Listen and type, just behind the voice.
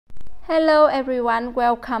Hello everyone,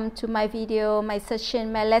 welcome to my video, my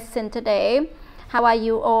session, my lesson today. How are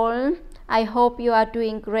you all? I hope you are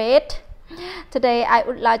doing great. Today I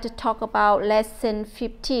would like to talk about lesson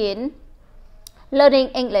 15. Learning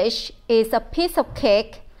English is a piece of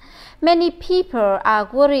cake. Many people are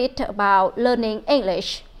worried about learning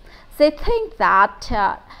English. They think that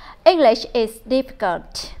English is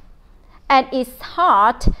difficult and it's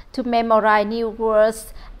hard to memorize new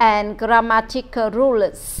words and grammatical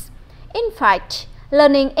rules. In fact,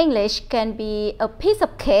 learning English can be a piece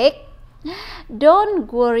of cake.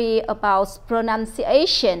 Don't worry about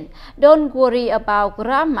pronunciation. Don't worry about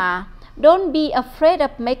grammar. Don't be afraid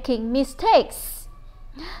of making mistakes.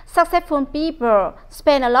 Successful people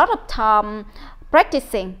spend a lot of time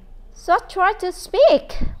practicing, so try to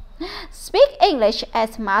speak. Speak English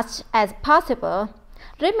as much as possible.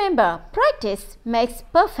 Remember, practice makes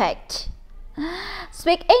perfect.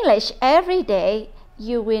 Speak English every day.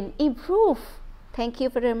 You will improve. Thank you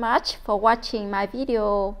very much for watching my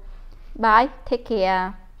video. Bye. Take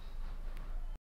care.